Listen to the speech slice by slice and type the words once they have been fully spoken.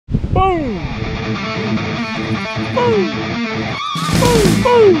Boom! Boom! Boom!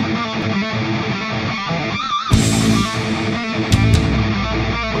 Boom!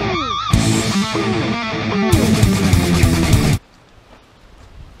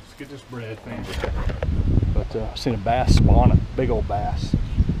 Let's get this bread thing. But I seen a bass spawn it, big old bass.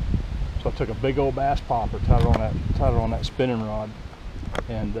 So I took a big old bass popper, tied it on that spinning rod,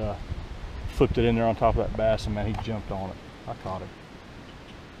 and flipped it in there on top of that bass, and man, he jumped on it. I caught him.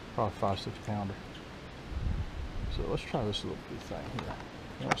 Probably 5-6 pounder. So let's try this little bitty thing here.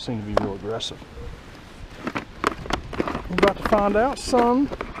 They don't seem to be real aggressive. We're about to find out, son.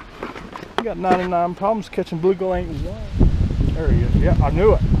 You got 99 problems catching bluegill, ain't one. There he is. Yeah, I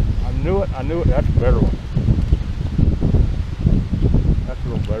knew it. I knew it. I knew it. That's a better one. That's a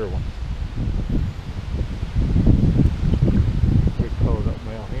little better one. Big colored up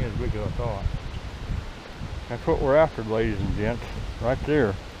male. He ain't as big as I thought. That's what we're after, ladies and gents. Right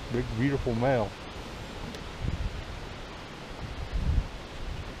there. Big, beautiful male.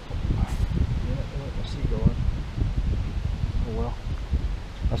 Oh well.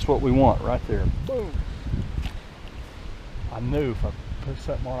 That's what we want right there. Boom. I knew if I put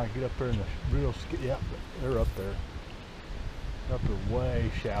something on, I'd get up there in the real skin. Yep, they're up there. They're up there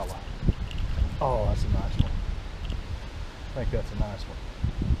way shallow. Oh, that's a nice one. I think that's a nice one.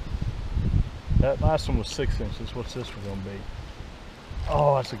 That last one was 6 inches. What's this one gonna be?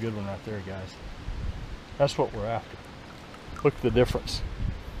 Oh, that's a good one right there, guys. That's what we're after. Look at the difference.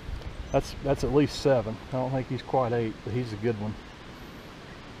 That's at least 7. I don't think he's quite 8, but he's a good one.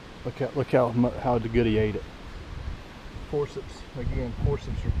 Look how good he ate it. Forceps, again,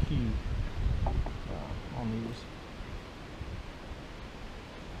 forceps are key on these.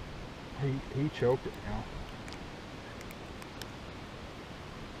 He choked it now.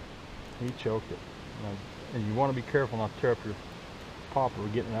 He choked it. And you want to be careful not to tear up your popper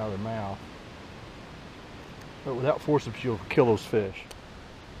getting out of their mouth. But without forceps, you'll kill those fish.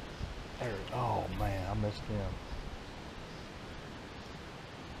 There, oh man, I missed him.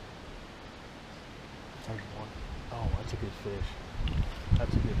 There's one. Oh, that's a good fish.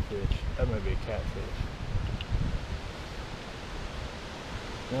 That's a good fish. That may be a catfish.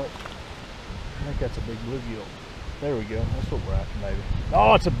 Nope. I think that's a big bluegill. There we go. That's what we're after, maybe.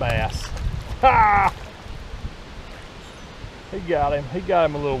 Oh, it's a bass. Ha! He got him. He got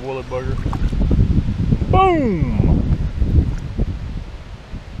him, a little woolly bugger. Boom!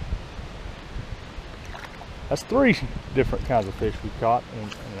 That's 3 different kinds of fish we caught in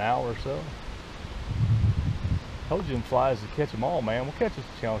an hour or so. Told you them flies to catch them all, man. We'll catch us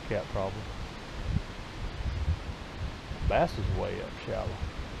a channel cat probably. Bass is way up shallow.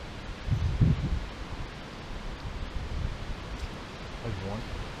 There's one.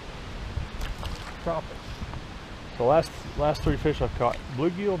 Crappie. So last 3 fish I've caught: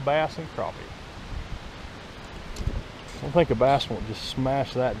 bluegill, bass, and crappie. I don't think a bass won't just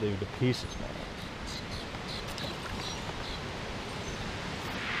smash that dude to pieces, man.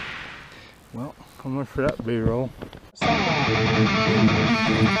 Well, I'm looking for that B-roll. Boom!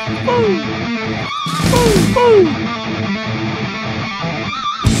 Boom! Boom!